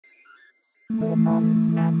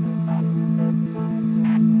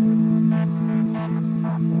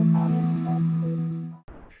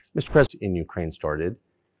Mr. President, in Ukraine started,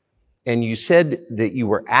 and you said that you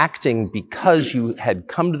were acting because you had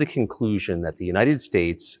come to the conclusion that the United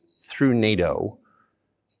States, through NATO,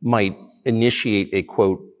 might initiate a,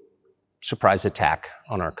 quote, surprise attack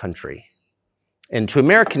on our country. And to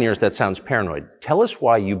American ears, that sounds paranoid. Tell us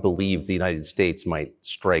why you believe the United States might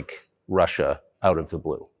strike Russia out of the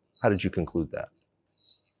blue. How did you conclude that?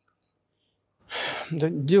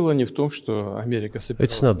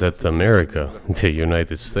 It's not that America, the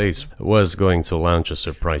United States, was going to launch a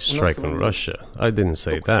surprise strike on Russia. I didn't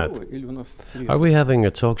say that. Are we having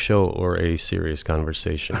a talk show or a serious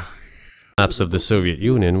conversation? The collapse of the Soviet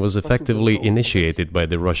Union was effectively initiated by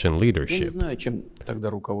the Russian leadership. I do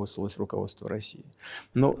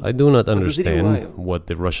not understand what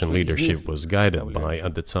the Russian leadership was guided by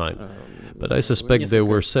at the time, but I suspect there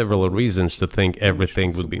were several reasons to think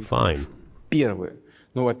everything would be fine.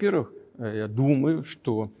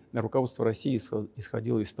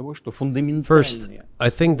 First, I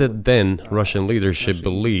think that then Russian leadership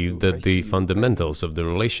believed that the fundamentals of the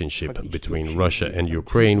relationship between Russia and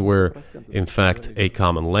Ukraine were, in fact, a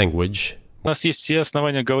common language. У нас есть все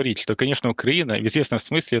основания говорить, что, конечно, Украина в известном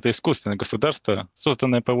смысле это искусственное государство,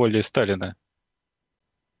 созданное по воле Сталина.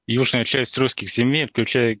 Южная часть русских земель,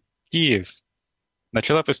 включая Киев,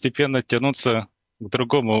 начала постепенно тянуться к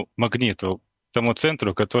другому магниту, к тому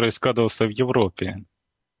центру, который складывался в Европе.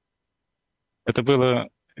 Это было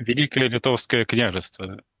Великое Литовское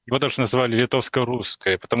княжество. Его даже называли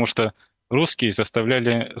Литовско-Русское, потому что русские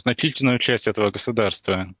составляли значительную часть этого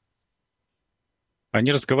государства.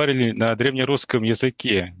 Они разговаривали на древнерусском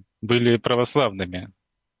языке, были православными.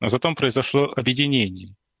 Но затем произошло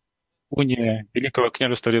объединение. Уния Великого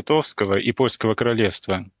княжества Литовского и Польского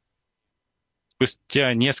королевства.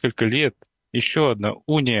 Спустя несколько лет еще одна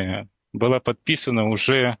уния была подписана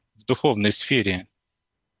уже в духовной сфере,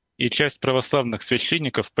 и часть православных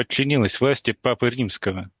священников подчинилась власти Папы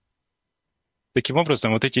Римского. Таким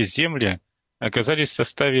образом, вот эти земли оказались в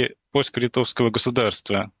составе польско-литовского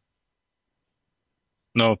государства.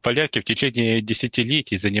 Но поляки в течение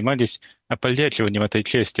десятилетий занимались ополячиванием этой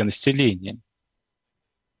части населения.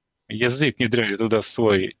 Язык внедряли туда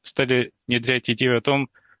свой, стали внедрять идею о том,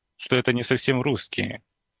 что это не совсем русские,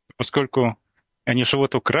 поскольку они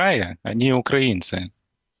живут у края, они украинцы.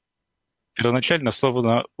 Первоначально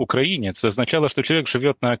слово «украинец» означало, что человек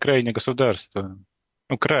живет на окраине государства,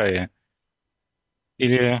 у края,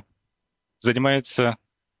 или занимается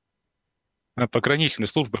пограничной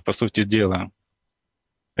службой, по сути дела.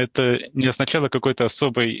 Это не означало какой-то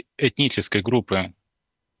особой этнической группы.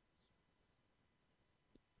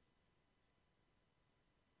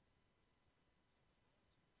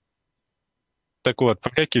 Так вот,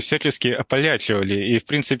 поляки всячески ополячивали и, в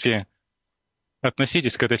принципе,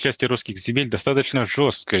 относились к этой части русских земель достаточно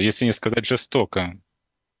жестко, если не сказать жестоко.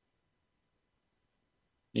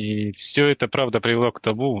 И все это, правда, привело к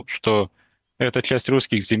тому, что эта часть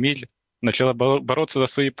русских земель начала бороться за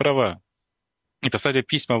свои права. И писали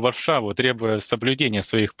письма в Варшаву, требуя соблюдения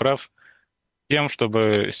своих прав тем,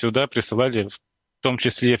 чтобы сюда присылали, в том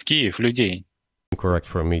числе в Киев, людей. Correct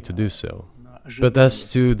for me to do so. But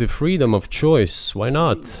as to the freedom of choice, why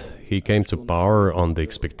not? He came to power on the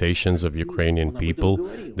expectations of Ukrainian people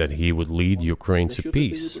that he would lead Ukraine to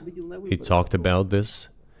peace. He talked about this.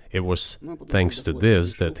 It was thanks to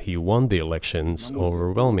this that he won the elections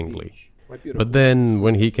overwhelmingly. But then,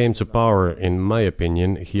 when he came to power, in my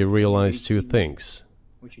opinion, he realized two things.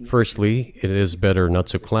 Firstly, it is better not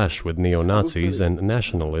to clash with neo-Nazis and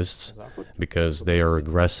nationalists, because they are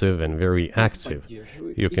aggressive and very active.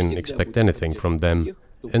 You can expect anything from them.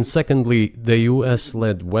 And secondly, the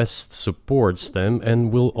US-led West supports them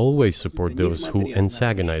and will always support those who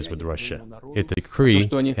antagonize with Russia. It decree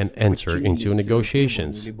and enter into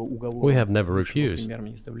negotiations. We have never refused.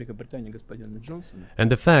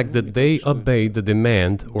 And the fact that they obeyed the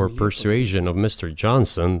demand or persuasion of Mr.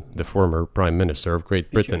 Johnson, the former Prime Minister of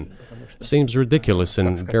Great Britain, seems ridiculous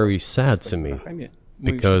and very sad to me.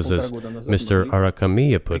 Because, as Mr.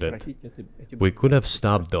 Arakamiya put it, we could have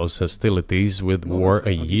stopped those hostilities with war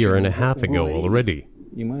a year and a half ago already.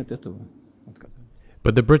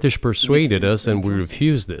 But the British persuaded us and we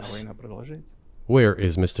refused this. Where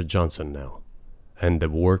is Mr. Johnson now? And the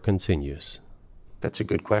war continues. That's a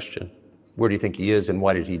good question. Where do you think he is, and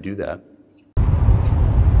why did he do that?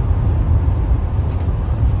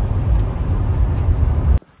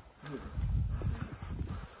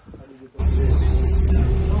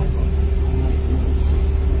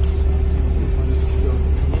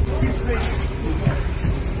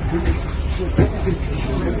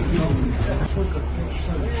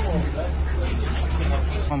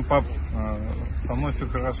 Мам, пап, со мной все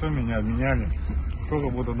хорошо, меня обменяли. Скоро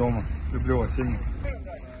буду дома. Люблю вас сильно.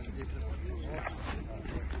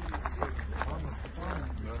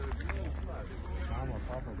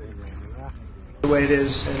 The way it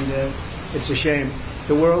is, and it's a shame.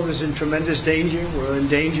 The world is in tremendous danger. We're in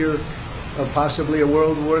danger of possibly a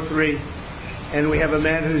World War III, and we have a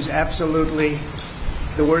man who's absolutely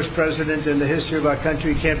the worst president in the history of our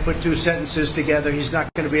country. Can't put two sentences together. He's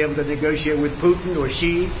not going to be able to negotiate with Putin or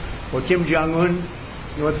Xi or Kim Jong-un,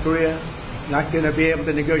 North Korea. Not going to be able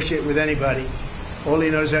to negotiate with anybody. All he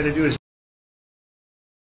knows how to do is